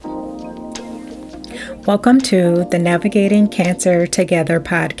Welcome to the Navigating Cancer Together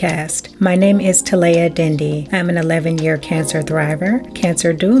podcast. My name is Talea Dindy. I'm an 11-year cancer thriver,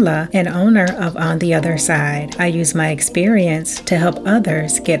 cancer doula, and owner of On the Other Side. I use my experience to help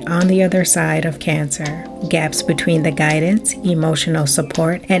others get on the other side of cancer. Gaps between the guidance, emotional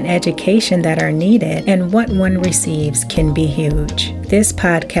support, and education that are needed and what one receives can be huge. This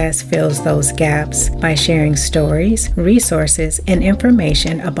podcast fills those gaps by sharing stories, resources, and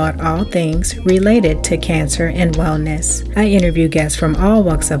information about all things related to cancer and wellness. I interview guests from all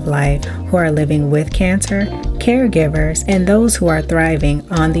walks of life who are living with cancer, caregivers, and those who are thriving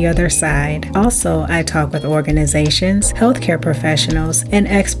on the other side. Also, I talk with organizations, healthcare professionals, and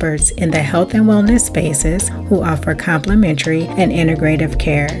experts in the health and wellness spaces who offer complementary and integrative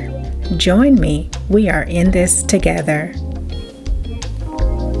care. Join me. We are in this together.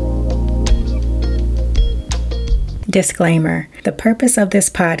 Disclaimer: the purpose of this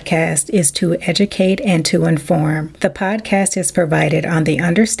podcast is to educate and to inform. The podcast is provided on the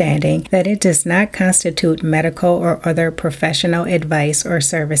understanding that it does not constitute medical or other professional advice or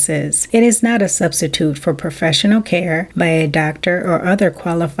services. It is not a substitute for professional care by a doctor or other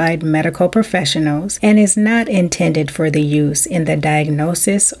qualified medical professionals and is not intended for the use in the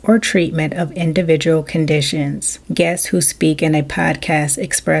diagnosis or treatment of individual conditions. Guests who speak in a podcast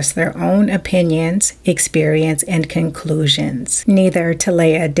express their own opinions, experience, and conclusions. Neither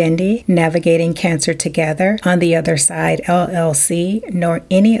Talea Dindy, Navigating Cancer Together, On the Other Side LLC, nor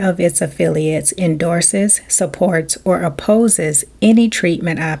any of its affiliates endorses, supports, or opposes any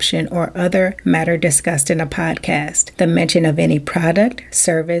treatment option or other matter discussed in a podcast. The mention of any product,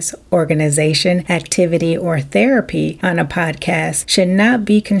 service, organization, activity, or therapy on a podcast should not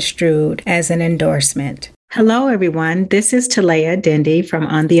be construed as an endorsement. Hello, everyone. This is Talea Dindy from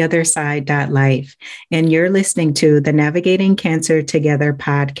OnTheOtherSide.life, and you're listening to the Navigating Cancer Together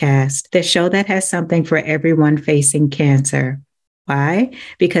podcast, the show that has something for everyone facing cancer. Why?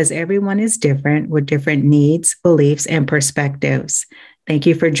 Because everyone is different with different needs, beliefs, and perspectives. Thank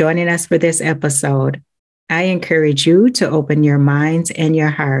you for joining us for this episode. I encourage you to open your minds and your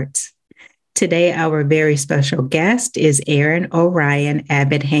hearts. Today, our very special guest is Erin Orion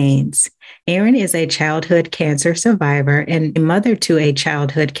Abbott-Haines. Erin is a childhood cancer survivor and a mother to a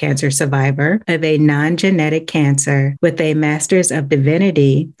childhood cancer survivor of a non-genetic cancer with a Master's of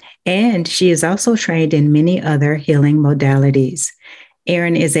Divinity, and she is also trained in many other healing modalities.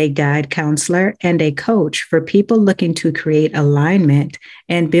 Erin is a guide counselor and a coach for people looking to create alignment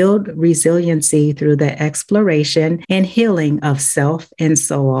and build resiliency through the exploration and healing of self and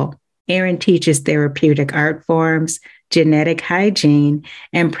soul. Erin teaches therapeutic art forms, genetic hygiene,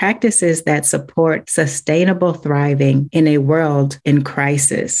 and practices that support sustainable thriving in a world in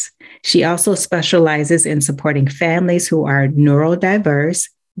crisis. She also specializes in supporting families who are neurodiverse,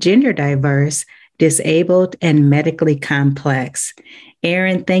 gender diverse, disabled, and medically complex.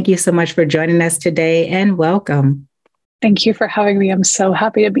 Erin, thank you so much for joining us today and welcome. Thank you for having me. I'm so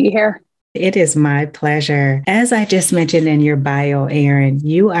happy to be here. It is my pleasure. As I just mentioned in your bio, Erin,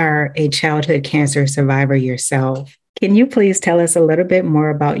 you are a childhood cancer survivor yourself. Can you please tell us a little bit more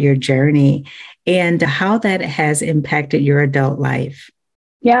about your journey and how that has impacted your adult life?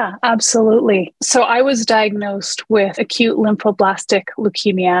 Yeah, absolutely. So I was diagnosed with acute lymphoblastic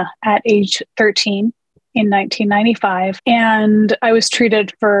leukemia at age 13 in 1995, and I was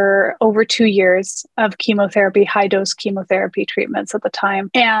treated for over 2 years of chemotherapy, high-dose chemotherapy treatments at the time.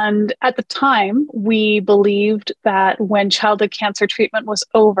 And at the time, we believed that when childhood cancer treatment was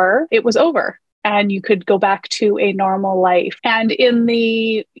over, it was over, and you could go back to a normal life. And in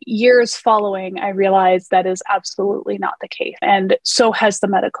the years following, I realized that is absolutely not the case. And so has the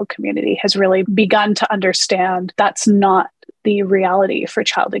medical community has really begun to understand that's not the reality for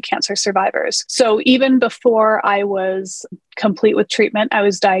childhood cancer survivors. So even before I was complete with treatment, I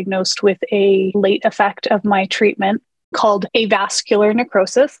was diagnosed with a late effect of my treatment called avascular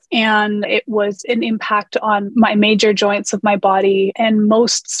necrosis. And it was an impact on my major joints of my body and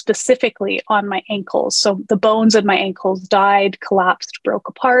most specifically on my ankles. So the bones in my ankles died, collapsed, broke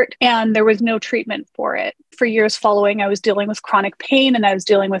apart, and there was no treatment for it. For years following, I was dealing with chronic pain and I was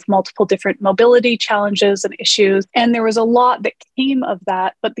dealing with multiple different mobility challenges and issues. And there was a lot that came of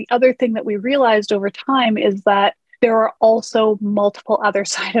that. But the other thing that we realized over time is that there are also multiple other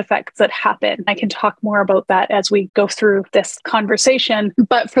side effects that happen. I can talk more about that as we go through this conversation.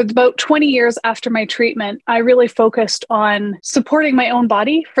 But for about 20 years after my treatment, I really focused on supporting my own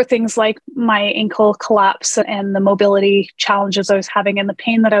body for things like my ankle collapse and the mobility challenges I was having and the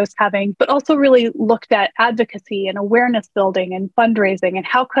pain that I was having, but also really looked at advocacy and awareness building and fundraising and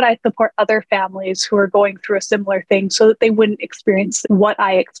how could I support other families who are going through a similar thing so that they wouldn't experience what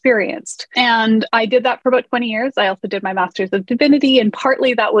I experienced. And I did that for about 20 years. I also did my Master's of Divinity, and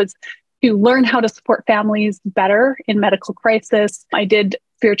partly that was to learn how to support families better in medical crisis. I did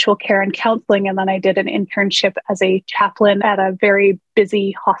spiritual care and counseling, and then I did an internship as a chaplain at a very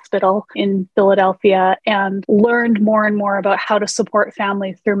busy hospital in Philadelphia and learned more and more about how to support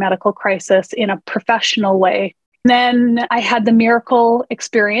families through medical crisis in a professional way. Then I had the miracle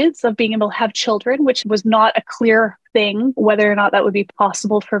experience of being able to have children, which was not a clear thing, whether or not that would be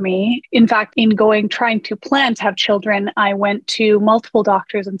possible for me. In fact, trying to plan to have children, I went to multiple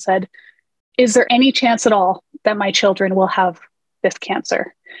doctors and said, is there any chance at all that my children will have this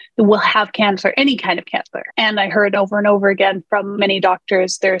cancer? Will have cancer, any kind of cancer. And I heard over and over again from many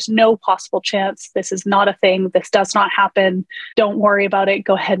doctors, there's no possible chance. This is not a thing. This does not happen. Don't worry about it.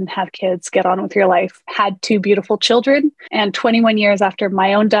 Go ahead and have kids. Get on with your life. Had two beautiful children. And 21 years after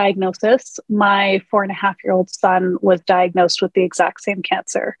my own diagnosis, my 4.5-year-old son was diagnosed with the exact same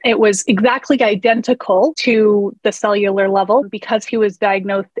cancer. It was exactly identical to the cellular level because he was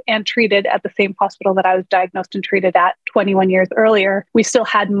diagnosed and treated at the same hospital that I was diagnosed and treated at 21 years earlier. We still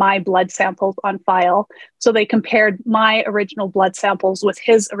had my blood samples on file. So they compared my original blood samples with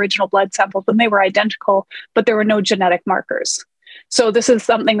his original blood samples, and they were identical, but there were no genetic markers. So this is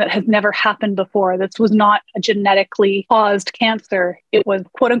something that has never happened before. This was not a genetically caused cancer. It was,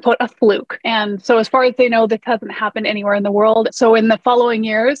 quote unquote, a fluke. And so as far as they know, this hasn't happened anywhere in the world. So in the following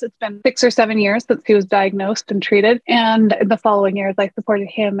years, it's been 6 or 7 years since he was diagnosed and treated. And in the following years, I supported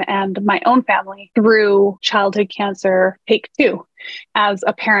him and my own family through childhood cancer take 2 as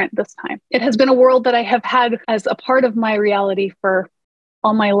a parent this time. It has been a world that I have had as a part of my reality for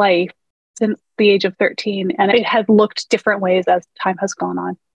all my life since the age of 13, and it has looked different ways as time has gone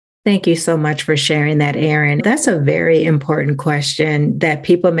on. Thank you so much for sharing that, Erin. That's a very important question that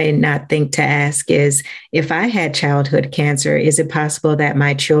people may not think to ask is, if I had childhood cancer, is it possible that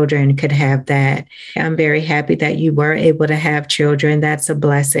my children could have that? I'm very happy that you were able to have children. That's a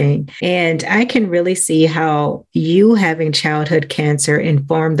blessing. And I can really see how you having childhood cancer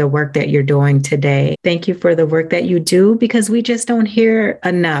informed the work that you're doing today. Thank you for the work that you do, because we just don't hear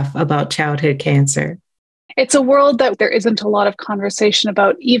enough about childhood cancer. It's a world that there isn't a lot of conversation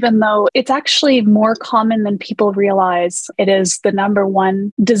about, even though it's actually more common than people realize. It is the number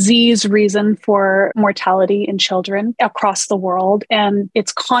one disease reason for mortality in children across the world, and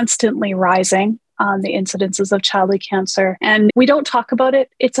it's constantly rising on the incidences of childhood cancer. And we don't talk about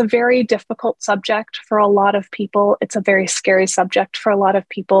it. It's a very difficult subject for a lot of people. It's a very scary subject for a lot of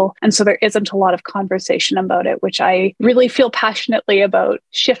people. And so there isn't a lot of conversation about it, which I really feel passionately about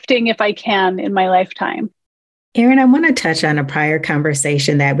shifting if I can in my lifetime. Erin, I want to touch on a prior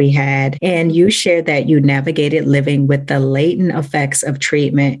conversation that we had, and you shared that you navigated living with the latent effects of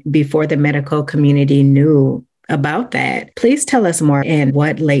treatment before the medical community knew about that. Please tell us more and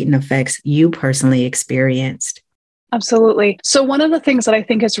what latent effects you personally experienced. Absolutely. So one of the things that I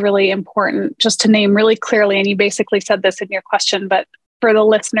think is really important, just to name really clearly, and you basically said this in your question, but for the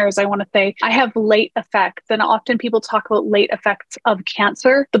listeners, I want to say I have late effects, and often people talk about late effects of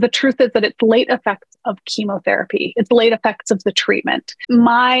cancer, but the truth is that it's late effects of chemotherapy. It's late effects of the treatment.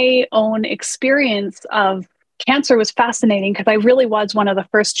 My own experience of cancer was fascinating because I really was one of the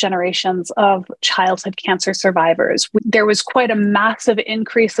first generations of childhood cancer survivors. There was quite a massive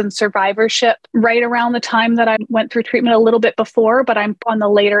increase in survivorship right around the time that I went through treatment, a little bit before, but I'm on the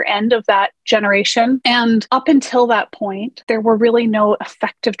later end of that generation. And up until that point, there were really no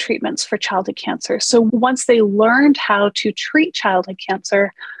effective treatments for childhood cancer. So once they learned how to treat childhood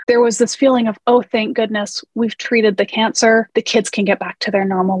cancer, there was this feeling of, oh, thank goodness, we've treated the cancer. The kids can get back to their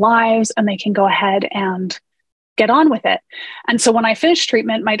normal lives and they can go ahead and get on with it. And so when I finished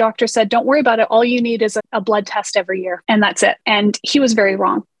treatment, my doctor said, don't worry about it. All you need is a blood test every year. And that's it. And he was very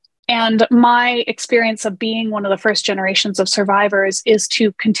wrong. And my experience of being one of the first generations of survivors is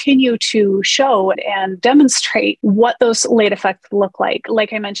to continue to show and demonstrate what those late effects look like.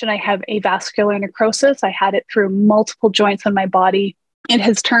 Like I mentioned, I have avascular necrosis. I had it through multiple joints in my body. It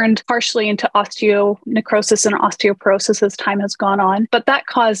has turned partially into osteonecrosis and osteoporosis as time has gone on. But that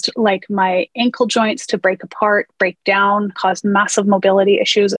caused like my ankle joints to break apart, break down, caused massive mobility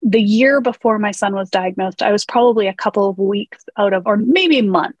issues. The year before my son was diagnosed, I was probably a couple of weeks out of, or maybe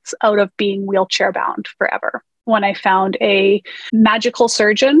months out of being wheelchair bound forever. when I found a magical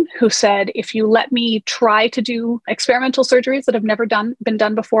surgeon who said, if you let me try to do experimental surgeries that have never been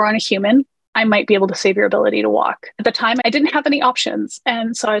done before on a human, I might be able to save your ability to walk. At the time, I didn't have any options.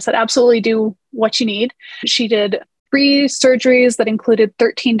 And so I said, absolutely do what you need. She did 3 surgeries that included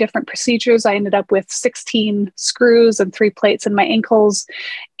 13 different procedures. I ended up with 16 screws and 3 plates in my ankles,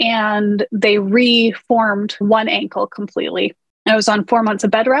 and they reformed one ankle completely. I was on 4 months of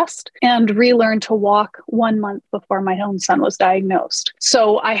bed rest and relearned to walk 1 month before my own son was diagnosed.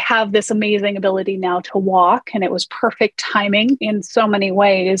 So I have this amazing ability now to walk, and it was perfect timing in so many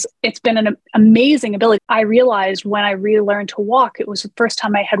ways. It's been an amazing ability. I realized when I relearned to walk, it was the first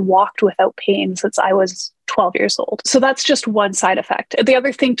time I had walked without pain since I was 12 years old. So that's just one side effect. The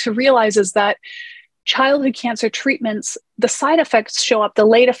other thing to realize is that childhood cancer treatments, the side effects show up, the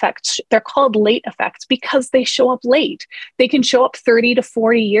late effects, they're called late effects because they show up late. They can show up 30 to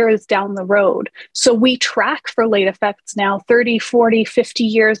 40 years down the road. So we track for late effects now 30, 40, 50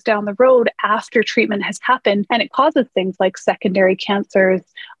 years down the road after treatment has happened. And it causes things like secondary cancers,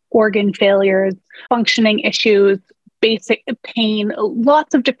 organ failures, functioning issues, basic pain,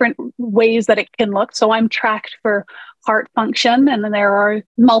 lots of different ways that it can look. So I'm tracked for heart function. And then there are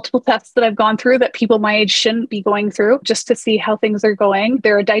multiple tests that I've gone through that people my age shouldn't be going through just to see how things are going.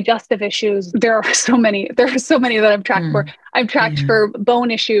 There are digestive issues. There are so many that I'm tracked for. I'm tracked for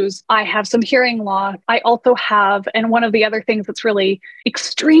bone issues. I have some hearing loss. I also have, and one of the other things that's really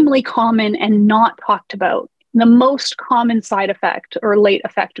extremely common and not talked about, the most common side effect or late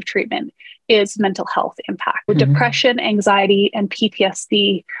effect of treatment is mental health impact. Depression, anxiety, and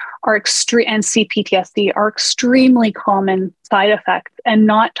PTSD and CPTSD are extremely common side effects and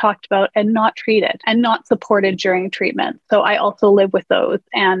not talked about and not treated and not supported during treatment. So I also live with those.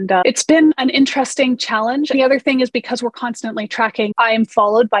 And it's been an interesting challenge. The other thing is because we're constantly tracking, I am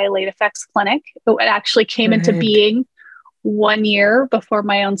followed by a late effects clinic. It actually came into being 1 year before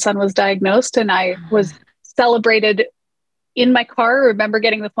my own son was diagnosed, and I was celebrated in my car. I remember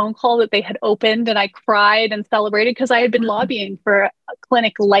getting the phone call that they had opened, and I cried and celebrated because I had been lobbying for a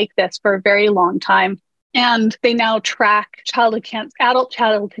clinic like this for a very long time. And they now track adult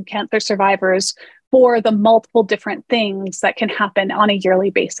childhood cancer survivors for the multiple different things that can happen on a yearly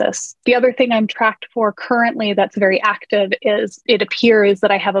basis. The other thing I'm tracked for currently that's very active is it appears that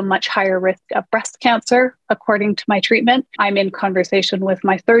I have a much higher risk of breast cancer according to my treatment. I'm in conversation with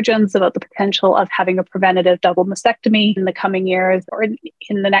my surgeons about the potential of having a preventative double mastectomy in the coming years or in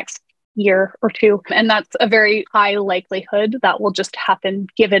the next year or 2. And that's a very high likelihood that will just happen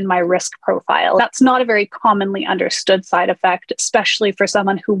given my risk profile. That's not a very commonly understood side effect, especially for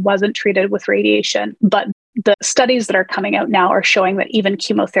someone who wasn't treated with radiation. But the studies that are coming out now are showing that even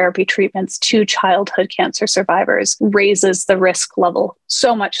chemotherapy treatments to childhood cancer survivors raises the risk level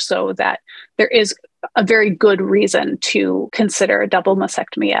so much so that there is a very good reason to consider a double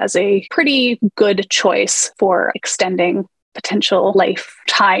mastectomy as a pretty good choice for extending potential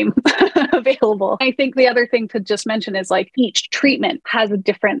lifetime available. I think the other thing to just mention is like each treatment has a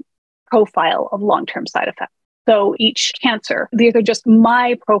different profile of long-term side effects. So each cancer, these are just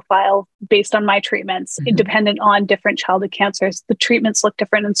my profile based on my treatments, dependent on different childhood cancers. The treatments look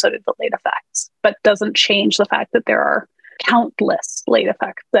different and so do the late effects, but doesn't change the fact that there are countless late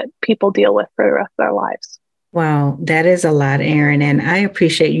effects that people deal with for the rest of their lives. Wow, that is a lot, Erin. And I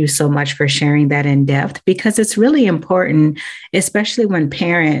appreciate you so much for sharing that in depth because it's really important, especially when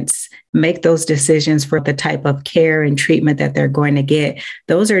parents make those decisions for the type of care and treatment that they're going to get.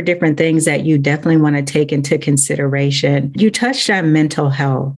 Those are different things that you definitely want to take into consideration. You touched on mental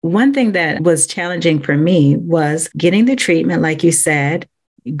health. One thing that was challenging for me was getting the treatment, like you said,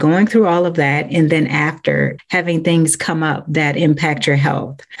 going through all of that, and then after having things come up that impact your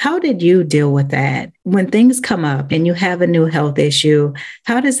health. How did you deal with that? When things come up and you have a new health issue,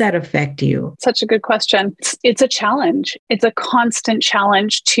 how does that affect you? Such a good question. It's a challenge. It's a constant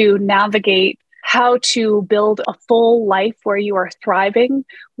challenge to navigate how to build a full life where you are thriving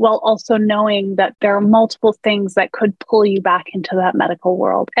while also knowing that there are multiple things that could pull you back into that medical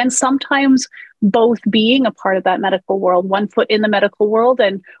world. And sometimes both being a part of that medical world, one foot in the medical world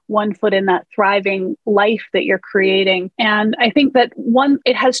and one foot in that thriving life that you're creating. And I think that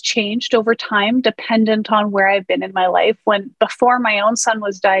it has changed over time, dependent on where I've been in my life. Before my own son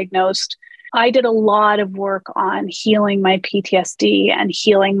was diagnosed, I did a lot of work on healing my PTSD and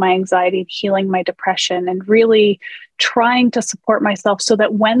healing my anxiety, healing my depression, and really trying to support myself so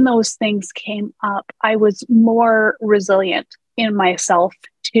that when those things came up, I was more resilient in myself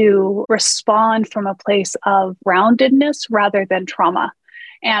to respond from a place of groundedness rather than trauma.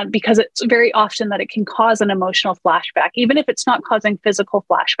 And because it's very often that it can cause an emotional flashback, even if it's not causing physical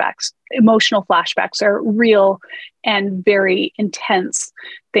flashbacks, emotional flashbacks are real and very intense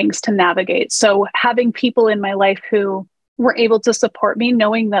things to navigate. So having people in my life who were able to support me,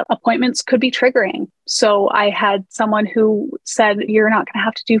 knowing that appointments could be triggering. So I had someone who said, you're not going to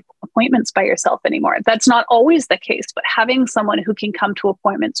have to do appointments by yourself anymore. That's not always the case, but having someone who can come to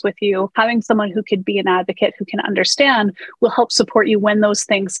appointments with you, having someone who could be an advocate, who can understand, will help support you when those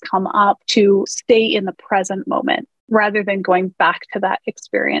things come up, to stay in the present moment rather than going back to that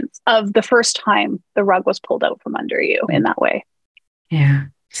experience of the first time the rug was pulled out from under you in that way. Yeah,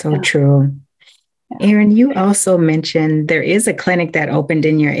 so true. Erin, you also mentioned there is a clinic that opened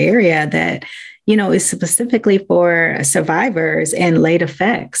in your area that, is specifically for survivors and late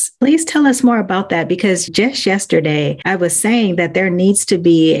effects. Please tell us more about that, because just yesterday I was saying that there needs to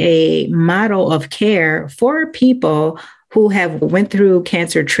be a model of care for people who have went through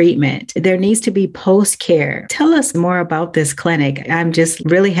cancer treatment. There needs to be post-care. Tell us more about this clinic. I'm just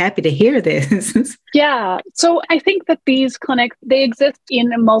really happy to hear this. Yeah. So I think that these clinics, they exist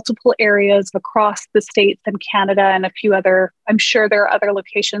in multiple areas across the States and Canada and a few other, I'm sure there are other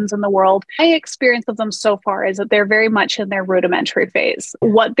locations in the world. My experience of them so far is that they're very much in their rudimentary phase.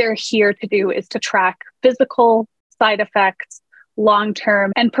 What they're here to do is to track physical side effects,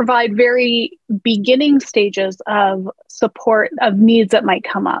 long-term, and provide very beginning stages of support of needs that might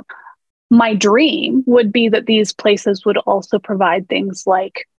come up. My dream would be that these places would also provide things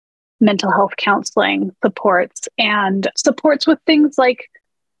like mental health counseling supports and supports with things like,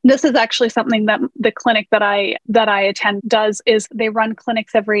 this is actually something that the clinic that I attend does, is they run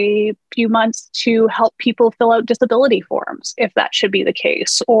clinics every few months to help people fill out disability forms, if that should be the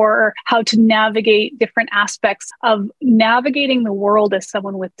case, or how to navigate different aspects of navigating the world as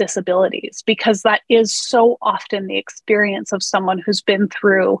someone with disabilities, because that is so often the experience of someone who's been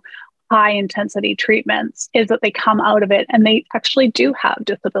through high intensity treatments, is that they come out of it and they actually do have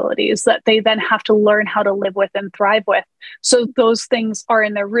disabilities that they then have to learn how to live with and thrive with. So those things are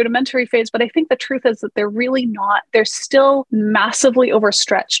in their rudimentary phase, but I think the truth is that they're really not. They're still massively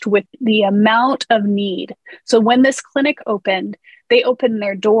overstretched with the amount of need. So when this clinic opened, they opened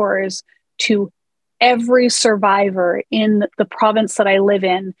their doors to every survivor in the province that I live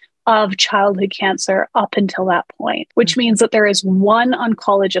in of childhood cancer up until that point, which means that there is one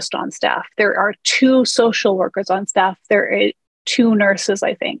oncologist on staff. There are 2 social workers on staff. There are 2 nurses,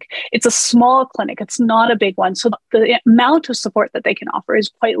 I think. It's a small clinic. It's not a big one. So the amount of support that they can offer is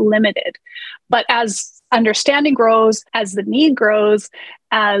quite limited. But as understanding grows, as the need grows,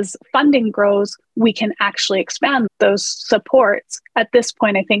 as funding grows, we can actually expand those supports. At this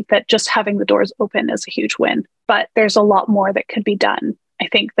point, I think that just having the doors open is a huge win. But there's a lot more that could be done. I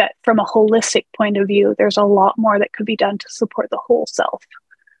think that from a holistic point of view, there's a lot more that could be done to support the whole self.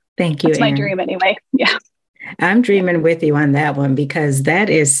 Thank you, That's Erin. my dream anyway. Yeah. I'm dreaming with you on that one, because that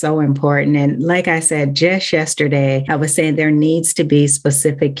is so important. And like I said, just yesterday, I was saying there needs to be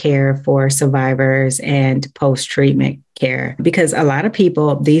specific care for survivors and post-treatment care, because a lot of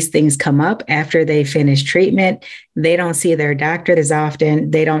people, these things come up after they finish treatment. They don't see their doctor as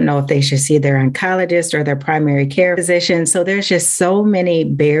often. They don't know if they should see their oncologist or their primary care physician. So there's just so many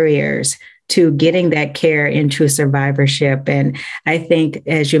barriers to getting that care into survivorship. And I think,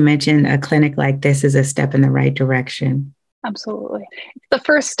 as you mentioned, a clinic like this is a step in the right direction. Absolutely. It's the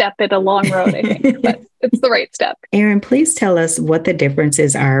first step in a long road, I think, but it's the right step. Erin, please tell us what the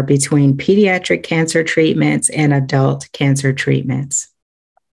differences are between pediatric cancer treatments and adult cancer treatments.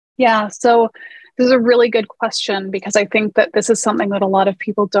 Yeah, so this is a really good question, because I think that this is something that a lot of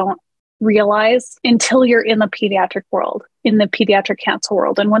people don't realize until you're in the pediatric world, in the pediatric cancer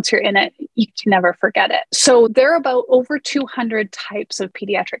world. And once you're in it, you can never forget it. So there are about over 200 types of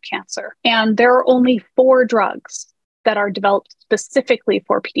pediatric cancer, and there are only 4 drugs that are developed specifically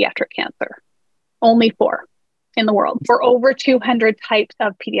for pediatric cancer. Only 4 in the world for over 200 types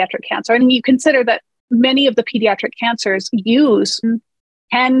of pediatric cancer. And you consider that many of the pediatric cancers use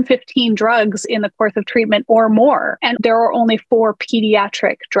 10, 15 drugs in the course of treatment or more. And there are only 4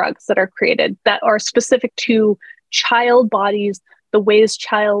 pediatric drugs that are created that are specific to child bodies, the ways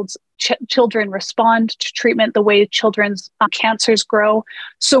children respond to treatment, the way children's cancers grow.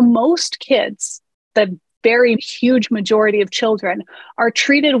 So most kids, the very huge majority of children, are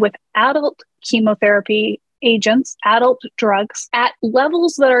treated with adult chemotherapy agents, adult drugs at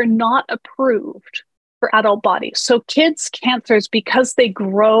levels that are not approved for adult bodies. So kids' cancers, because they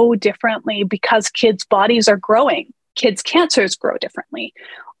grow differently, because kids' bodies are growing, kids' cancers grow differently,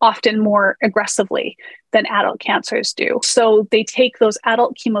 often more aggressively than adult cancers do. So they take those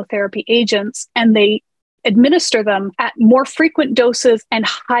adult chemotherapy agents and they administer them at more frequent doses and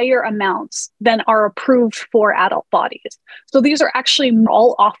higher amounts than are approved for adult bodies. So these are actually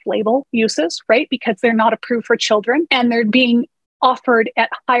all off-label uses, right? Because they're not approved for children and they're being offered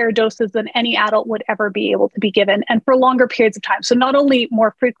at higher doses than any adult would ever be able to be given and for longer periods of time. So not only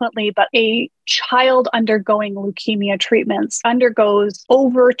more frequently, but a child undergoing leukemia treatments undergoes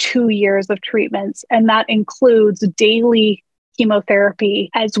over 2 years of treatments. And that includes daily chemotherapy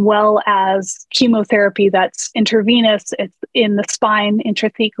as well as chemotherapy that's intravenous, it's in the spine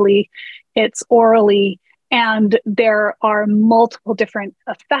intrathecally, it's orally. And there are multiple different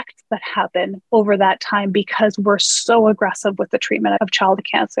effects that happen over that time because we're so aggressive with the treatment of childhood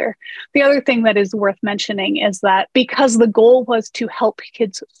cancer. The other thing that is worth mentioning is that because the goal was to help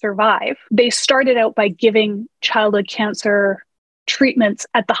kids survive, they started out by giving childhood cancer treatments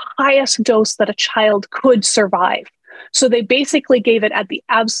at the highest dose that a child could survive. So they basically gave it at the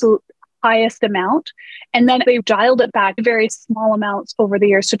absolute highest amount. And then they dialed it back very small amounts over the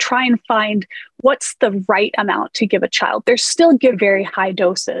years to try and find what's the right amount to give a child. They still give very high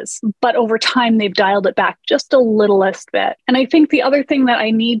doses, but over time they've dialed it back just a littlest bit. And I think the other thing that I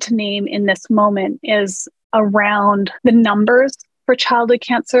need to name in this moment is around the numbers for childhood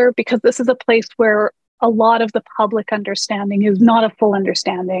cancer, because this is a place where a lot of the public understanding is not a full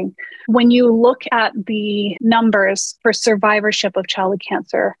understanding. When you look at the numbers for survivorship of childhood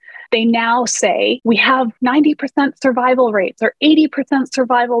cancer, they now say we have 90% survival rates or 80%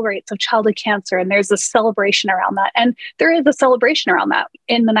 survival rates of childhood cancer. And there's a celebration around that. And there is a celebration around that.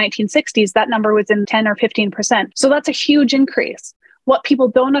 In the 1960s, that number was in 10 or 15%. So that's a huge increase. What people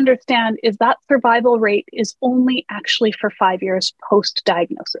don't understand is that survival rate is only actually for 5 years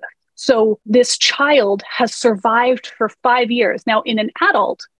post-diagnosis. So this child has survived for 5 years. Now, in an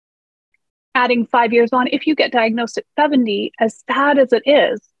adult, adding 5 years on, if you get diagnosed at 70, as sad as it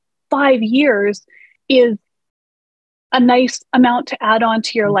is, 5 years is a nice amount to add on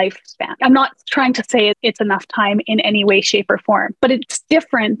to your lifespan. I'm not trying to say it's enough time in any way, shape, or form, but it's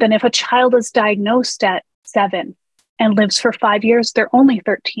different than if a child is diagnosed at 7 and lives for 5 years, they're only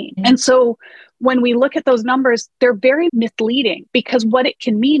 13. Mm-hmm. And so when we look at those numbers, they're very misleading because what it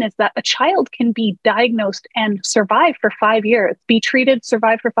can mean is that a child can be diagnosed and survive for 5 years, be treated,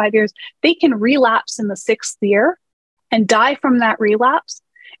 survive for 5 years. They can relapse in the 6th year and die from that relapse,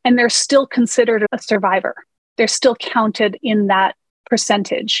 and they're still considered a survivor. They're still counted in that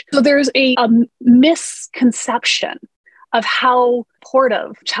percentage. So there's a misconception of how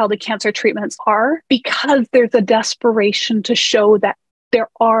supportive childhood cancer treatments are because there's a desperation to show that there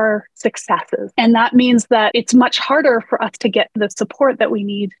are successes. And that means that it's much harder for us to get the support that we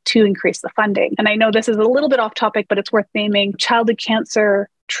need to increase the funding. And I know this is a little bit off topic, but it's worth naming. Childhood cancer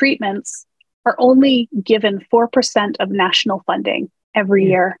treatments are only given 4% of national funding every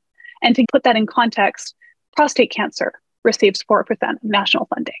year. And to put that in context, prostate cancer receives 4% of national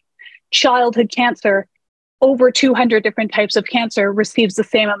funding. Childhood cancer, over 200 different types of cancer, receives the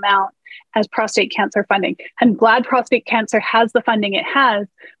same amount as prostate cancer funding. I'm glad prostate cancer has the funding it has,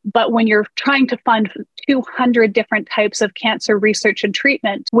 but when you're trying to fund 200 different types of cancer research and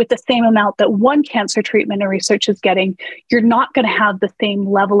treatment with the same amount that one cancer treatment and research is getting, you're not going to have the same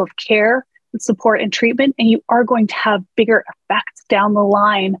level of care, support, and treatment, and you are going to have bigger effects down the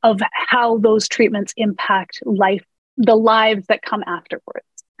line of how those treatments impact the lives that come afterwards.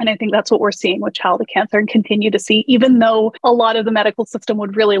 And I think that's what we're seeing with childhood cancer and continue to see, even though a lot of the medical system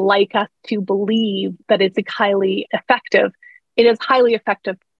would really like us to believe that it's highly effective. It is highly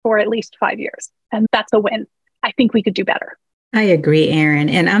effective for at least 5 years. And that's a win. I think we could do better. I agree, Erin.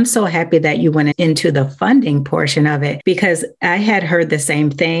 And I'm so happy that you went into the funding portion of it because I had heard the same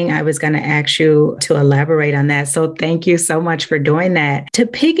thing. I was going to ask you to elaborate on that. So thank you so much for doing that. To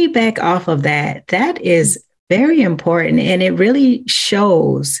piggyback off of that, that is very important. And it really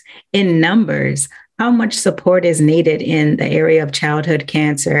shows in numbers how much support is needed in the area of childhood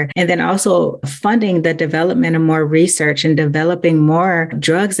cancer. And then also funding the development of more research and developing more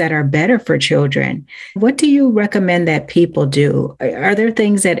drugs that are better for children. What do you recommend that people do? Are there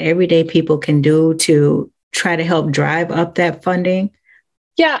things that everyday people can do to try to help drive up that funding?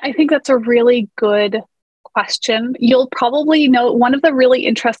 Yeah, I think that's a really good question. You'll probably know one of the really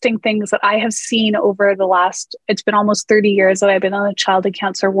interesting things that I have seen over it's been almost 30 years that I've been in the childhood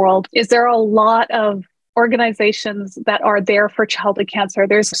cancer world, is there are a lot of organizations that are there for childhood cancer.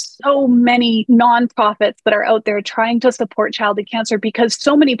 There's so many nonprofits that are out there trying to support childhood cancer because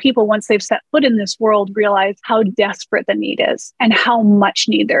so many people, once they've set foot in this world, realize how desperate the need is and how much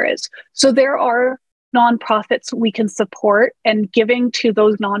need there is. So there are nonprofits we can support, and giving to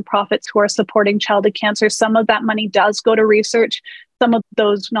those nonprofits who are supporting childhood cancer, some of that money does go to research, some of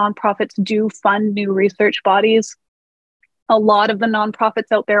those nonprofits do fund new research bodies. A lot of the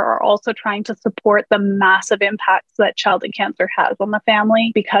nonprofits out there are also trying to support the massive impacts that childhood cancer has on the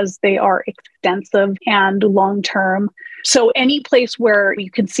family because they are extensive and long-term. So any place where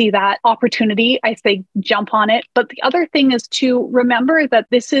you can see that opportunity, I say jump on it. But the other thing is to remember that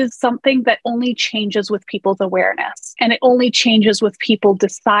this is something that only changes with people's awareness, and it only changes with people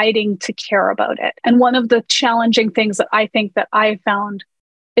deciding to care about it. And one of the challenging things that I think that I found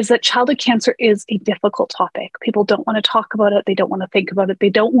is that childhood cancer is a difficult topic. People don't want to talk about it. They don't want to think about it. They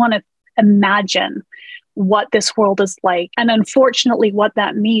don't want to imagine what this world is like. And unfortunately, what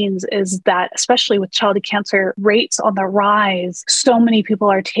that means is that, especially with childhood cancer rates on the rise, so many people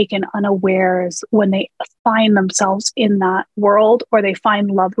are taken unawares when they find themselves in that world or they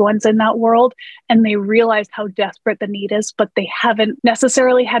find loved ones in that world and they realize how desperate the need is, but they haven't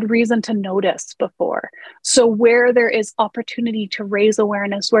necessarily had reason to notice before. So where there is opportunity to raise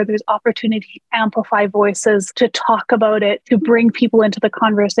awareness, where there's opportunity to amplify voices, to talk about it, to bring people into the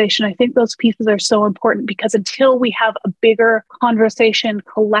conversation, I think those pieces are so important because until we have a bigger conversation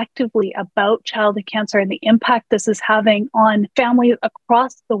collectively about childhood cancer and the impact this is having on families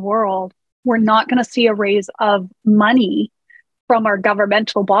across the world, we're not going to see a raise of money from our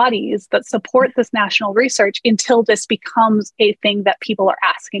governmental bodies that support this national research until this becomes a thing that people are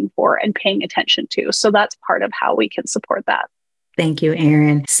asking for and paying attention to. So that's part of how we can support that. Thank you,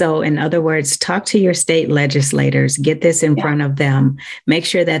 Erin. So in other words, talk to your state legislators, get this in front of them, make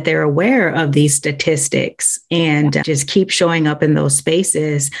sure that they're aware of these statistics and just keep showing up in those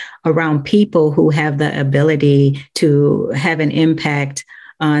spaces around people who have the ability to have an impact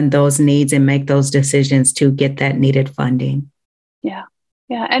on those needs and make those decisions to get that needed funding. Yeah.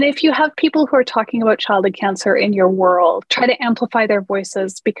 Yeah. And if you have people who are talking about childhood cancer in your world, try to amplify their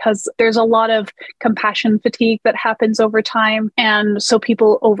voices because there's a lot of compassion fatigue that happens over time. And so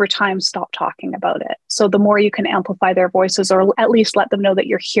people over time stop talking about it. So the more you can amplify their voices or at least let them know that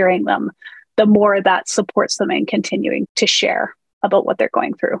you're hearing them, the more that supports them in continuing to share about what they're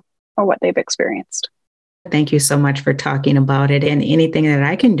going through or what they've experienced. Thank you so much for talking about it and anything that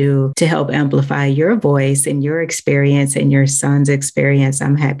I can do to help amplify your voice and your experience and your son's experience.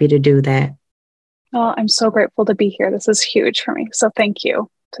 I'm happy to do that. Oh, I'm so grateful to be here. This is huge for me. So thank you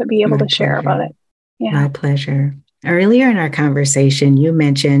to be able to share about it. Yeah. My pleasure. Earlier in our conversation, you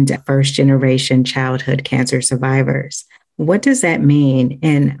mentioned first-generation childhood cancer survivors. What does that mean?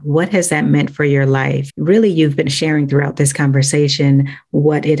 And what has that meant for your life? Really, you've been sharing throughout this conversation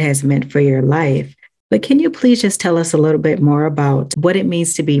what it has meant for your life. But can you please just tell us a little bit more about what it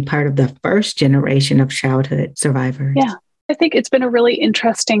means to be part of the first generation of childhood survivors? Yeah, I think it's been a really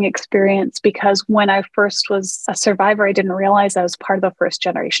interesting experience because when I first was a survivor, I didn't realize I was part of the first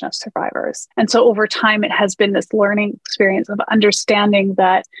generation of survivors. And so over time, it has been this learning experience of understanding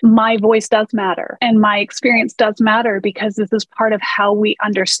that my voice does matter and my experience does matter because this is part of how we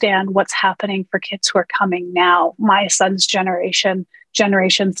understand what's happening for kids who are coming now, my son's generation,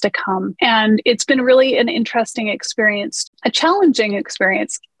 generations to come. And it's been really an interesting experience, a challenging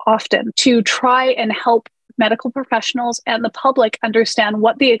experience often to try and help medical professionals and the public understand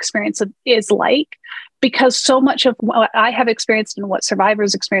what the experience is like, because so much of what I have experienced and what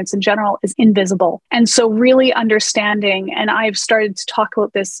survivors experience in general is invisible. And so really understanding, and I've started to talk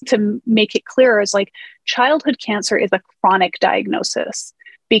about this to make it clearer, is like childhood cancer is a chronic diagnosis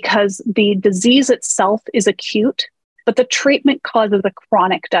because the disease itself is acute, but the treatment causes a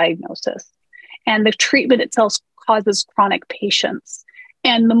chronic diagnosis. And the treatment itself causes chronic patients.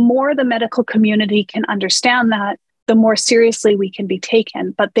 And the more the medical community can understand that, the more seriously we can be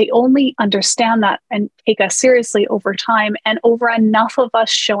taken. But they only understand that and take us seriously over time and over enough of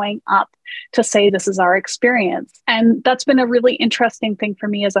us showing up to say this is our experience. And that's been a really interesting thing for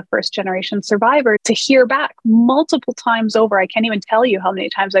me as a first generation survivor to hear back multiple times over. I can't even tell you how many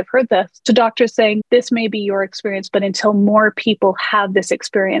times I've heard this to doctors saying, this may be your experience, but until more people have this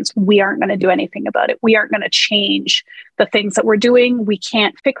experience, we aren't going to do anything about it. We aren't going to change the things that we're doing. We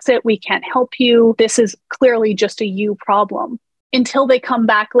can't fix it. We can't help you. This is clearly just a you problem. Until they come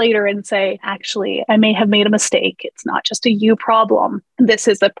back later and say, actually, I may have made a mistake. It's not just a you problem. This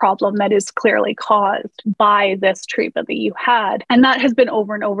is a problem that is clearly caused by this treatment that you had. And that has been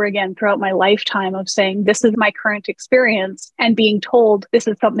over and over again throughout my lifetime of saying, this is my current experience and being told this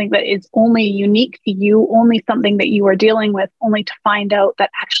is something that is only unique to you, only something that you are dealing with, only to find out that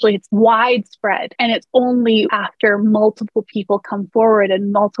actually it's widespread. And it's only after multiple people come forward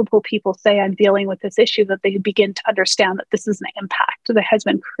and multiple people say, I'm dealing with this issue, that they begin to understand that this is an impact that has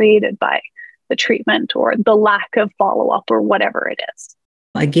been created by the treatment or the lack of follow-up or whatever it is.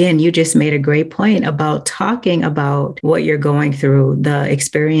 Again, you just made a great point about talking about what you're going through, the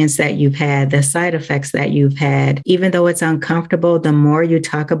experience that you've had, the side effects that you've had. Even though it's uncomfortable, the more you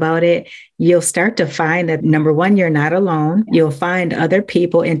talk about it, you'll start to find that, number one, you're not alone. You'll find other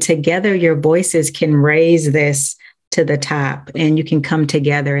people, and together your voices can raise this to the top, and you can come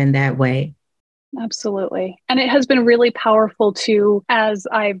together in that way. Absolutely. And it has been really powerful too, as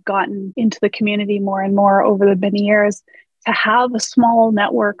I've gotten into the community more and more over the many years, to have a small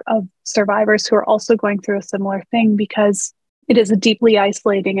network of survivors who are also going through a similar thing, because it is a deeply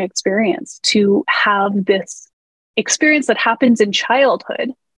isolating experience to have this experience that happens in childhood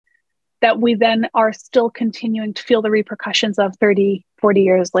that we then are still continuing to feel the repercussions of 30, 40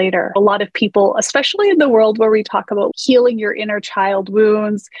 years later. A lot of people, especially in the world where we talk about healing your inner child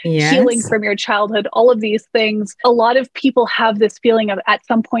wounds, healing from your childhood, all of these things, a lot of people have this feeling of at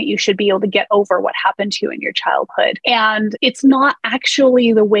some point you should be able to get over what happened to you in your childhood. And it's not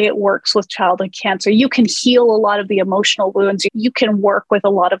actually the way it works with childhood cancer. You can heal a lot of the emotional wounds. You can work with a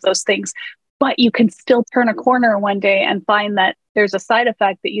lot of those things, but you can still turn a corner one day and find that there's a side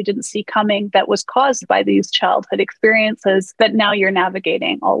effect that you didn't see coming that was caused by these childhood experiences that now you're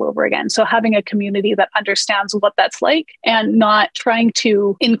navigating all over again. So having a community that understands what that's like and not trying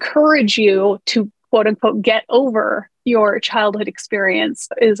to encourage you to, quote unquote, get over your childhood experience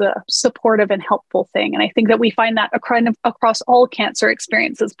is a supportive and helpful thing. And I think that we find that across all cancer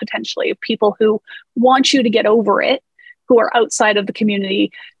experiences, potentially, people who want you to get over it, who are outside of the community,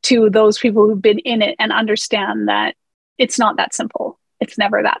 to those people who've been in it and understand that it's not that simple. It's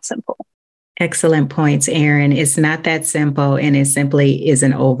never that simple. Excellent points, Erin. It's not that simple, and it simply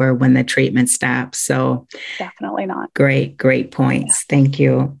isn't over when the treatment stops. So definitely not. Great points. Yeah. Thank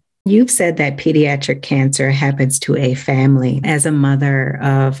you. You've said that pediatric cancer happens to a family. As a mother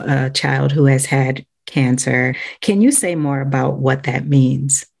of a child who has had cancer, can you say more about what that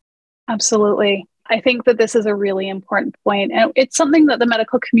means? Absolutely. I think that this is a really important point, and it's something that the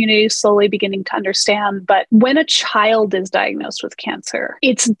medical community is slowly beginning to understand. But when a child is diagnosed with cancer,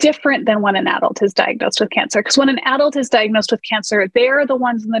 it's different than when an adult is diagnosed with cancer. Because when an adult is diagnosed with cancer, they're the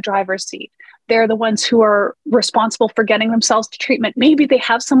ones in the driver's seat. They're the ones who are responsible for getting themselves to treatment. Maybe they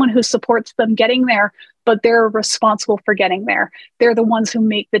have someone who supports them getting there, but they're responsible for getting there. They're the ones who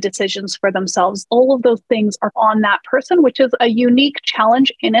make the decisions for themselves. All of those things are on that person, which is a unique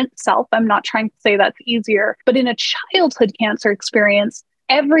challenge in itself. I'm not trying to say that's easier, but in a childhood cancer experience,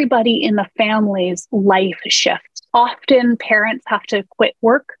 everybody in the family's life shifts. Often parents have to quit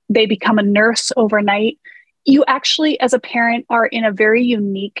work. They become a nurse overnight. You actually, as a parent, are in a very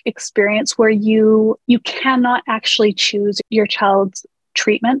unique experience where you cannot actually choose your child's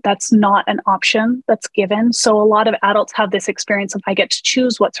treatment. That's not an option that's given. So a lot of adults have this experience of, I get to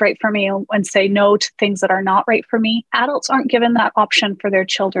choose what's right for me and say no to things that are not right for me. Adults aren't given that option for their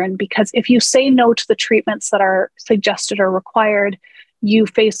children, because if you say no to the treatments that are suggested or required, you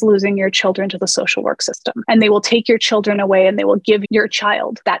face losing your children to the social work system, and they will take your children away and they will give your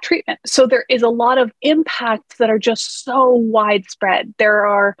child that treatment. So there is a lot of impacts that are just so widespread. There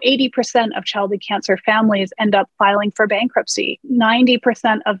are 80% of childhood cancer families end up filing for bankruptcy.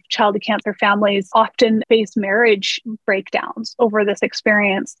 90% of childhood cancer families often face marriage breakdowns over this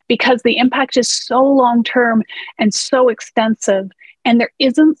experience, because the impact is so long-term and so extensive, and there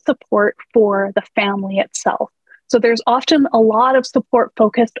isn't support for the family itself. So there's often a lot of support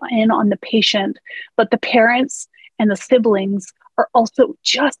focused in on the patient, but the parents and the siblings are also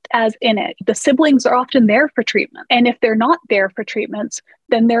just as in it. The siblings are often there for treatment. And if they're not there for treatments,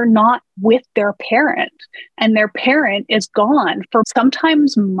 then they're not with their parent. And their parent is gone for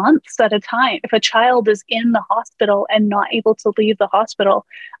sometimes months at a time. If a child is in the hospital and not able to leave the hospital,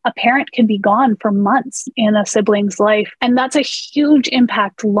 a parent can be gone for months in a sibling's life. And that's a huge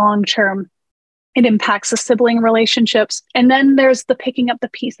impact long-term. It impacts the sibling relationships. And then there's the picking up the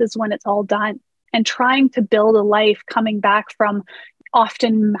pieces when it's all done and trying to build a life coming back from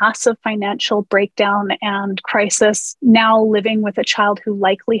often massive financial breakdown and crisis, now living with a child who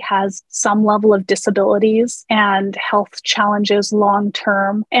likely has some level of disabilities and health challenges long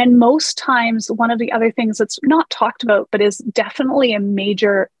term. And most times, one of the other things that's not talked about, but is definitely a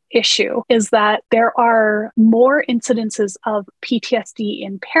major issue, is that there are more incidences of PTSD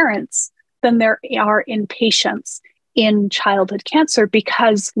in parents than there are in patients in childhood cancer,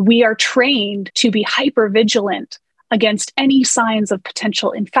 because we are trained to be hyper vigilant against any signs of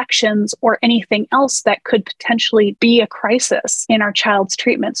potential infections or anything else that could potentially be a crisis in our child's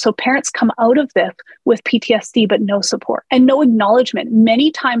treatment. So parents come out of this with PTSD, but no support and no acknowledgement.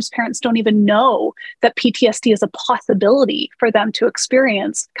 Many times parents don't even know that PTSD is a possibility for them to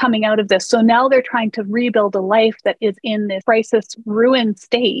experience coming out of this. So now they're trying to rebuild a life that is in this crisis ruined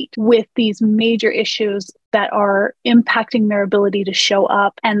state with these major issues that are impacting their ability to show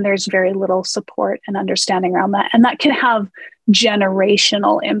up. And there's very little support and understanding around that. And that can have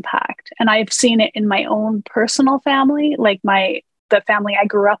generational impact. And I've seen it in my own personal family, like the family I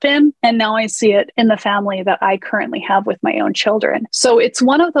grew up in. And now I see it in the family that I currently have with my own children. So it's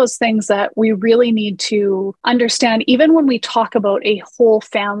one of those things that we really need to understand, even when we talk about a whole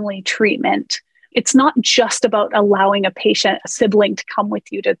family treatment. It's not just about allowing a sibling to come with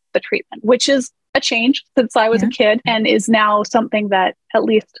you to the treatment, which is a change since I was a kid and is now something that, at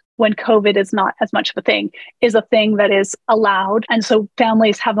least when COVID is not as much of a thing, is a thing that is allowed. And so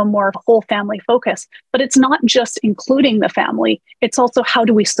families have a more whole family focus. But it's not just including the family. It's also, how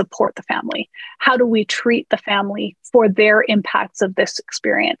do we support the family? How do we treat the family for their impacts of this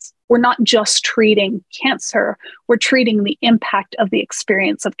experience? We're not just treating cancer, we're treating the impact of the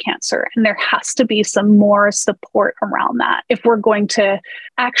experience of cancer. And there has to be some more support around that if we're going to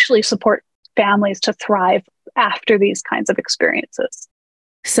actually support families to thrive after these kinds of experiences.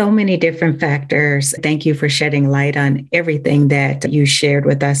 So many different factors. Thank you for shedding light on everything that you shared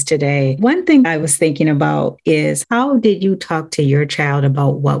with us today. One thing I was thinking about is, how did you talk to your child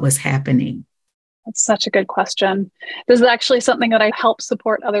about what was happening? That's such a good question. This is actually something that I help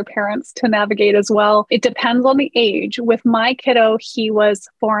support other parents to navigate as well. It depends on the age. With my kiddo, he was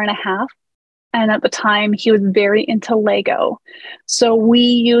 4.5. And at the time, he was very into Lego. So we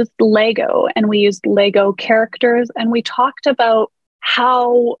used Lego and we used Lego characters, and we talked about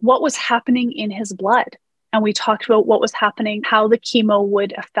what was happening in his blood. And we talked about what was happening, how the chemo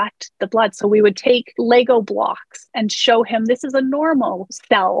would affect the blood. So we would take Lego blocks and show him this is a normal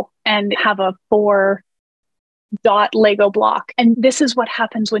cell and have a 4-dot Lego block. And this is what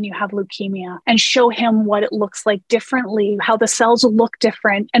happens when you have leukemia, and show him what it looks like differently, how the cells look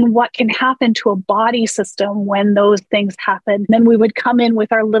different, and what can happen to a body system when those things happen. Then we would come in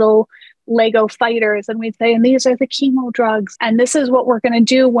with our little Lego fighters and we'd say, and these are the chemo drugs. And this is what we're going to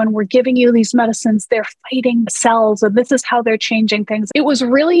do when we're giving you these medicines. They're fighting the cells, and this is how they're changing things. It was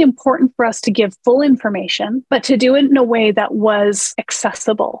really important for us to give full information, but to do it in a way that was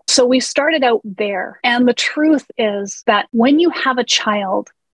accessible. So we started out there. And the truth is that when you have a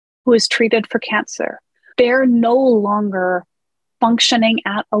child who is treated for cancer, they're no longer functioning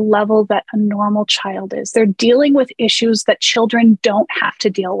at a level that a normal child is. They're dealing with issues that children don't have to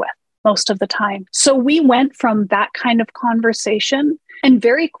deal with most of the time. So we went from that kind of conversation, and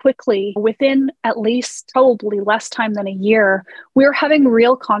very quickly, within at least probably less time than a year, we were having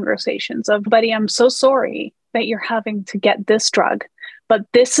real conversations of, buddy, I'm so sorry that you're having to get this drug, but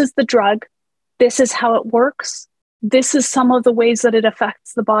this is the drug. This is how it works. This is some of the ways that it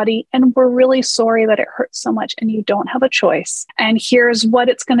affects the body. And we're really sorry that it hurts so much and you don't have a choice. And here's what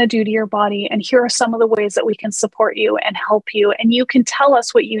it's going to do to your body. And here are some of the ways that we can support you and help you. And you can tell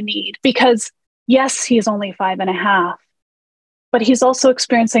us what you need, because yes, he's only 5.5, but he's also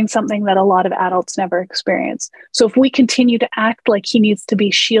experiencing something that a lot of adults never experience. So if we continue to act like he needs to be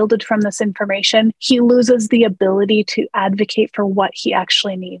shielded from this information, he loses the ability to advocate for what he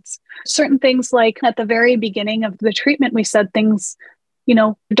actually needs. Certain things, like at the very beginning of the treatment, we said things,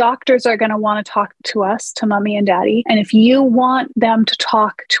 doctors are going to want to talk to us, to mommy and daddy. And if you want them to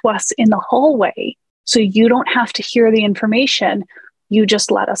talk to us in the hallway, so you don't have to hear the information, you just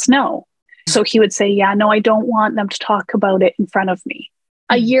let us know. So he would say, yeah, no, I don't want them to talk about it in front of me.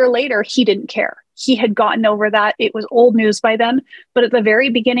 A year later, he didn't care. He had gotten over that. It was old news by then. But at the very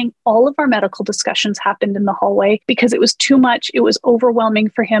beginning, all of our medical discussions happened in the hallway because it was too much. It was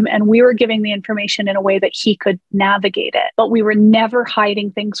overwhelming for him. And we were giving the information in a way that he could navigate it. But we were never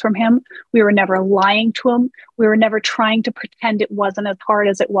hiding things from him. We were never lying to him. We were never trying to pretend it wasn't as hard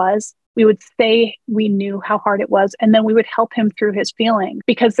as it was. We would say we knew how hard it was, and then we would help him through his feeling,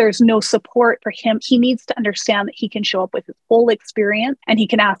 because there's no support for him. He needs to understand that he can show up with his whole experience and he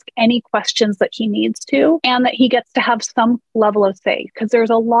can ask any questions that he needs to, and that he gets to have some level of say, because there's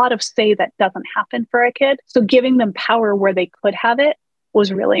a lot of say that doesn't happen for a kid. So giving them power where they could have it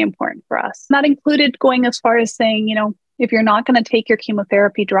was really important for us. And that included going as far as saying, if you're not going to take your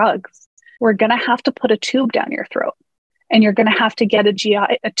chemotherapy drugs, we're going to have to put a tube down your throat. And you're going to have to get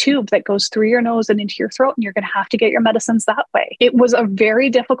a tube that goes through your nose and into your throat, and you're going to have to get your medicines that way. It was a very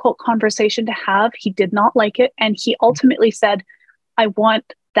difficult conversation to have. He did not like it. And he ultimately said, I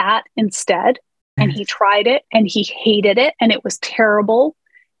want that instead. and he tried it and he hated it and it was terrible.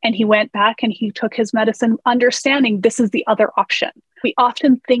 And he went back and he took his medicine, understanding this is the other option. We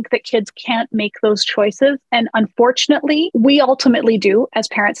often think that kids can't make those choices. And unfortunately, we ultimately do, as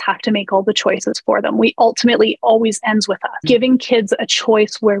parents, have to make all the choices for them. We ultimately always ends with us. Giving kids a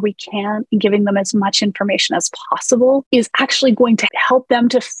choice where we can, and giving them as much information as possible is actually going to help them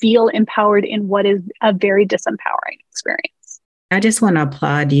to feel empowered in what is a very disempowering experience. I just want to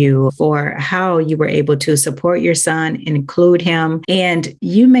applaud you for how you were able to support your son, include him. And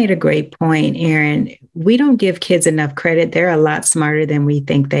you made a great point, Erin. We don't give kids enough credit. They're a lot smarter than we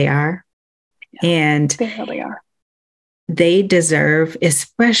think they are. Yeah, and they really are. They deserve,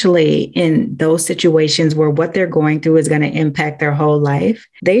 especially in those situations where what they're going through is going to impact their whole life,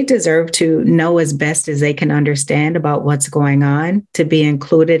 they deserve to know as best as they can understand about what's going on, to be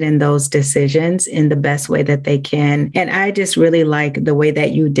included in those decisions in the best way that they can. And I just really like the way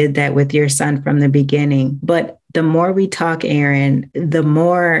that you did that with your son from the beginning. But the more we talk, Erin, the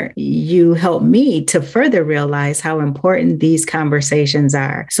more you help me to further realize how important these conversations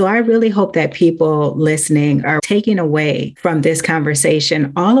are. So I really hope that people listening are taking away from this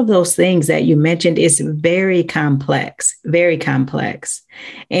conversation all of those things that you mentioned. Is very complex, very complex.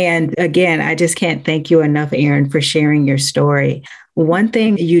 And again, I just can't thank you enough, Erin, for sharing your story. One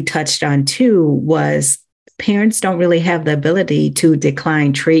thing you touched on too was parents don't really have the ability to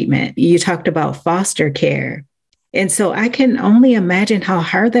decline treatment. You talked about foster care. And so I can only imagine how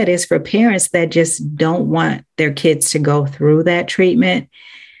hard that is for parents that just don't want their kids to go through that treatment.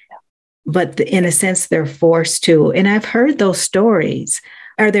 But in a sense, they're forced to. And I've heard those stories.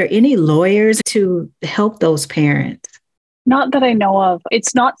 Are there any lawyers to help those parents? Not that I know of.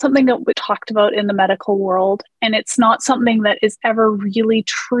 It's not something that we talked about in the medical world, and it's not something that is ever really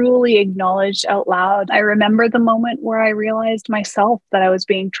truly acknowledged out loud. I remember the moment where I realized myself that I was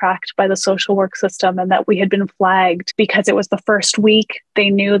being tracked by the social work system and that we had been flagged because it was the first week.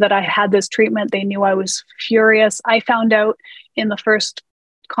 They knew that I had this treatment. They knew I was furious. I found out in the first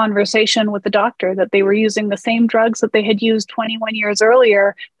conversation with the doctor that they were using the same drugs that they had used 21 years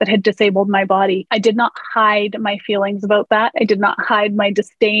earlier that had disabled my body. I did not hide my feelings about that. I did not hide my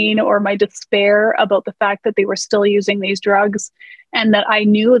disdain or my despair about the fact that they were still using these drugs, and that I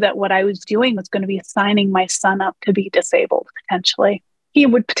knew that what I was doing was going to be signing my son up to be disabled potentially. He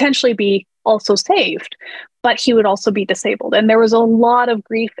would potentially be also saved, but he would also be disabled. And there was a lot of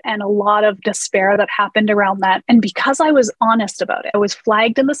grief and a lot of despair that happened around that. And because I was honest about it, I was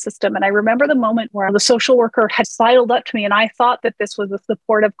flagged in the system. And I remember the moment where the social worker had sidled up to me, and I thought that this was a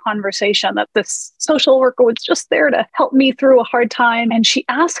supportive conversation, that this social worker was just there to help me through a hard time. And she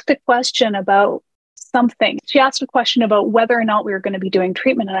asked a question about something. She asked a question about whether or not we were going to be doing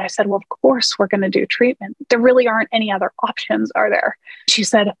treatment. And I said, well, of course we're going to do treatment. There really aren't any other options, are there? She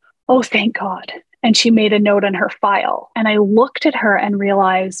said, oh, thank God. And she made a note on her file. And I looked at her and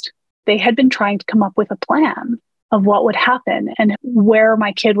realized they had been trying to come up with a plan of what would happen and where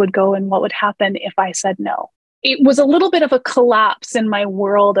my kid would go and what would happen if I said no. It was a little bit of a collapse in my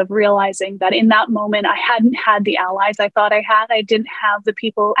world of realizing that in that moment, I hadn't had the allies I thought I had. I didn't have the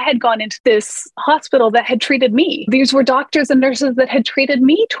people. I had gone into this hospital that had treated me. These were doctors and nurses that had treated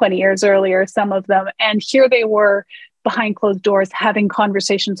me 20 years earlier, some of them. And here they were behind closed doors having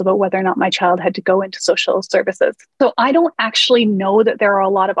conversations about whether or not my child had to go into social services. So I don't actually know that there are a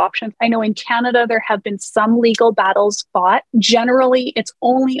lot of options. I know in Canada, there have been some legal battles fought. Generally, it's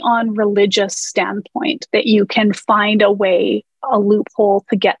only on religious standpoint that you can find a way, a loophole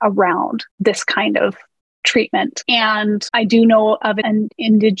to get around this kind of treatment. And I do know of an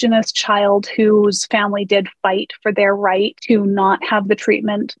Indigenous child whose family did fight for their right to not have the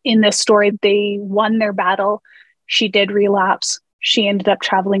treatment. In this story, they won their battle. She did relapse. She ended up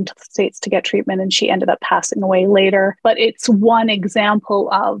traveling to the States to get treatment, and she ended up passing away later. But it's one example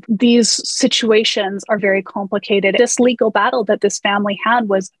of these situations are very complicated. This legal battle that this family had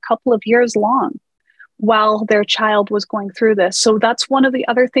was a couple of years long while their child was going through this. So that's one of the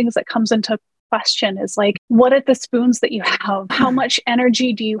other things that comes into question is like, what are the spoons that you have? How much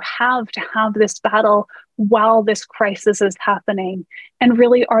energy do you have to have this battle while this crisis is happening? And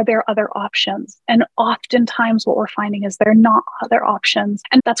really, are there other options? And oftentimes what we're finding is there are not other options.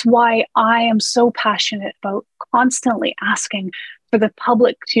 And that's why I am so passionate about constantly asking for the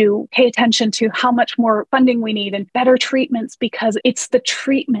public to pay attention to how much more funding we need and better treatments, because it's the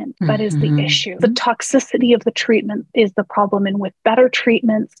treatment that is the issue. The toxicity of the treatment is the problem. And with better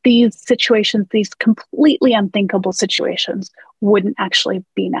treatments, these situations, these completely unthinkable situations wouldn't actually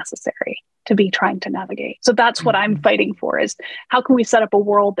be necessary to be trying to navigate. So that's what I'm fighting for, is how can we set up a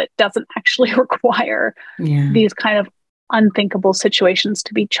world that doesn't actually require these kind of unthinkable situations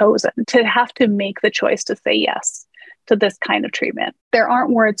to be chosen, to have to make the choice to say yes to this kind of treatment. There aren't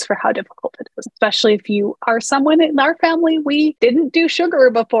words for how difficult it is, especially if you are someone in our family. We didn't do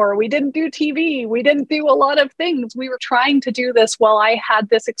sugar before. We didn't do TV. We didn't do a lot of things. We were trying to do this while I had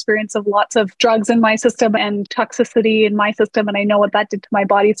this experience of lots of drugs in my system and toxicity in my system. And I know what that did to my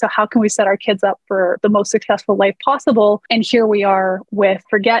body. So how can we set our kids up for the most successful life possible? And here we are with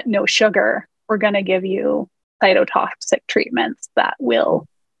forget no sugar. We're going to give you cytotoxic treatments that will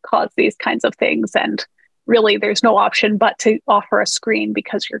cause these kinds of things. And really, there's no option but to offer a screen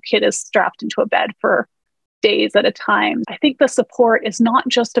because your kid is strapped into a bed for days at a time. I think the support is not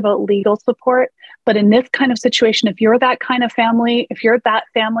just about legal support, but in this kind of situation, if you're that kind of family, if you're that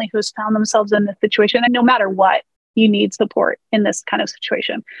family who's found themselves in this situation, and no matter what, you need support in this kind of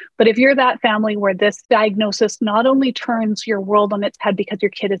situation. But if you're that family where this diagnosis not only turns your world on its head because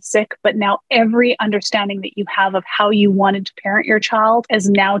your kid is sick, but now every understanding that you have of how you wanted to parent your child is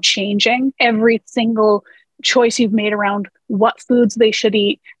now changing. Every single choice you've made around what foods they should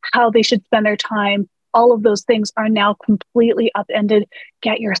eat, how they should spend their time, all of those things are now completely upended.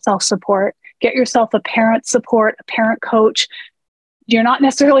 Get yourself support. Get yourself a parent support, a parent coach. You're not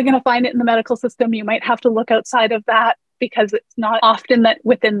necessarily going to find it in the medical system. You might have to look outside of that because it's not often that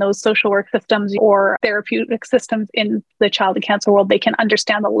within those social work systems or therapeutic systems in the child and cancer world, they can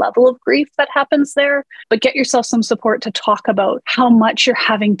understand the level of grief that happens there. But get yourself some support to talk about how much you're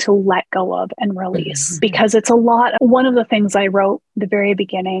having to let go of and release, because it's a lot. One of the things I wrote at the very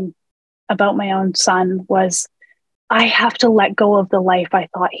beginning about my own son was, I have to let go of the life I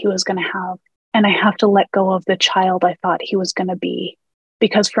thought he was going to have. And I have to let go of the child I thought he was going to be,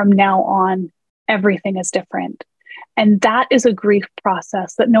 because from now on, everything is different. And that is a grief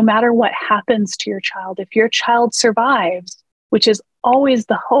process that no matter what happens to your child, if your child survives, which is always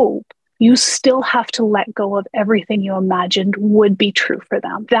the hope, you still have to let go of everything you imagined would be true for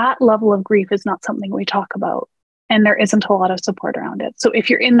them. That level of grief is not something we talk about. And there isn't a lot of support around it. So if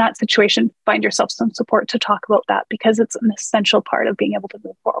you're in that situation, find yourself some support to talk about that, because it's an essential part of being able to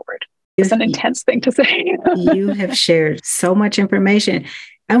move forward. It's an intense thing to say. You have shared so much information.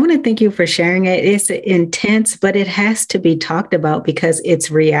 I want to thank you for sharing it. It's intense, but it has to be talked about because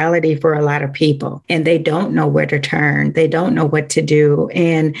it's reality for a lot of people and they don't know where to turn. They don't know what to do.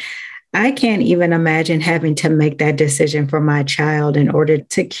 And I can't even imagine having to make that decision for my child in order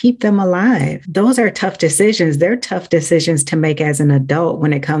to keep them alive. Those are tough decisions. They're tough decisions to make as an adult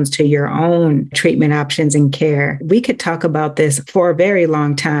when it comes to your own treatment options and care. We could talk about this for a very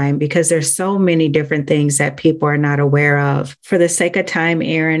long time because there's so many different things that people are not aware of. For the sake of time,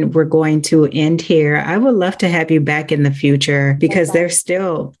 Erin, we're going to end here. I would love to have you back in the future because there's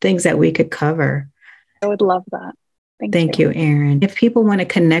still things that we could cover. I would love that. Thank you, Erin. If people want to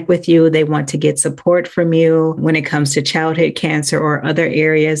connect with you, they want to get support from you when it comes to childhood cancer or other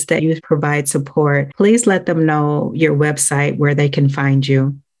areas that you provide support, please let them know your website where they can find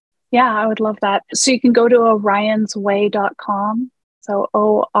you. Yeah, I would love that. So you can go to orionsway.com. So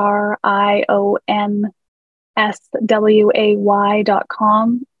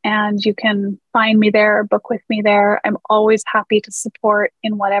ORIONSWAY.com. And you can find me there, book with me there. I'm always happy to support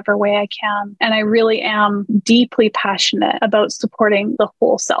in whatever way I can. And I really am deeply passionate about supporting the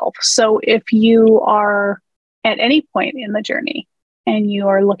whole self. So if you are at any point in the journey and you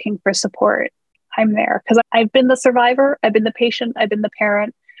are looking for support, I'm there because I've been the survivor, I've been the patient, I've been the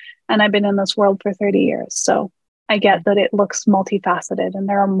parent, and I've been in this world for 30 years. So I get that it looks multifaceted and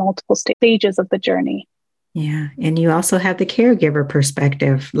there are multiple stages of the journey. Yeah. And you also have the caregiver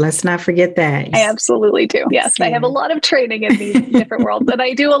perspective. Let's not forget that. I absolutely do. Yes. I have a lot of training in these different worlds and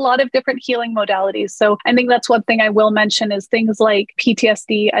I do a lot of different healing modalities. So I think that's one thing I will mention is things like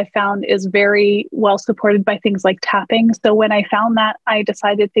PTSD I found is very well supported by things like tapping. So when I found that, I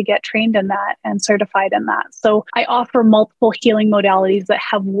decided to get trained in that and certified in that. So I offer multiple healing modalities that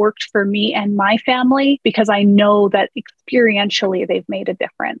have worked for me and my family because I know that experientially they've made a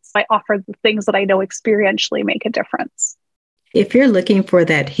difference. I offer the things that I know experientially make a difference. If you're looking for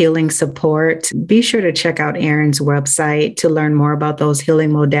that healing support, be sure to check out Erin's website to learn more about those healing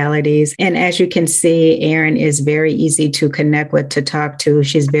modalities. And as you can see, Erin is very easy to connect with, to talk to.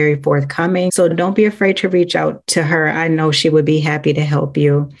 She's very forthcoming. So don't be afraid to reach out to her. I know she would be happy to help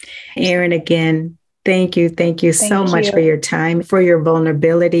you. Erin, again, thank you. Thank you so much for your time, for your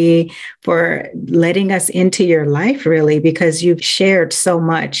vulnerability, for letting us into your life, really, because you've shared so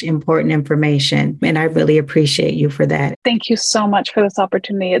much important information. And I really appreciate you for that. Thank you so much for this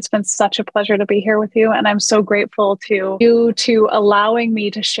opportunity. It's been such a pleasure to be here with you. And I'm so grateful to you to allowing me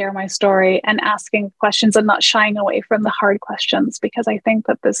to share my story and asking questions and not shying away from the hard questions, because I think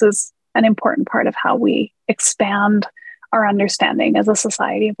that this is an important part of how we expand our understanding as a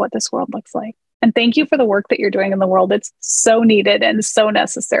society of what this world looks like. And thank you for the work that you're doing in the world. It's so needed and so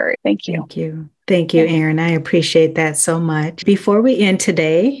necessary. Thank you. Thank you. Thank you, Erin. I appreciate that so much. Before we end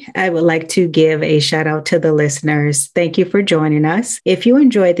today, I would like to give a shout out to the listeners. Thank you for joining us. If you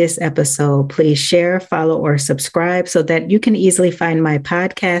enjoyed this episode, please share, follow, or subscribe so that you can easily find my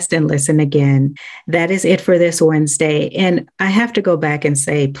podcast and listen again. That is it for this Wednesday. And I have to go back and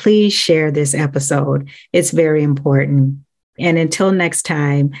say, please share this episode. It's very important. And until next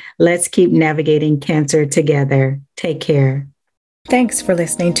time, let's keep navigating cancer together. Take care. Thanks for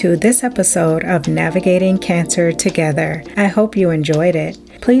listening to this episode of Navigating Cancer Together. I hope you enjoyed it.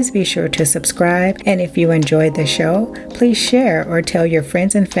 Please be sure to subscribe, and if you enjoyed the show, please share or tell your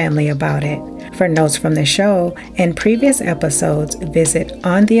friends and family about it. For notes from the show and previous episodes, visit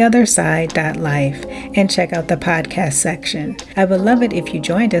ontheotherside.life and check out the podcast section. I would love it if you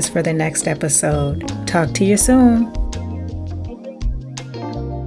joined us for the next episode. Talk to you soon.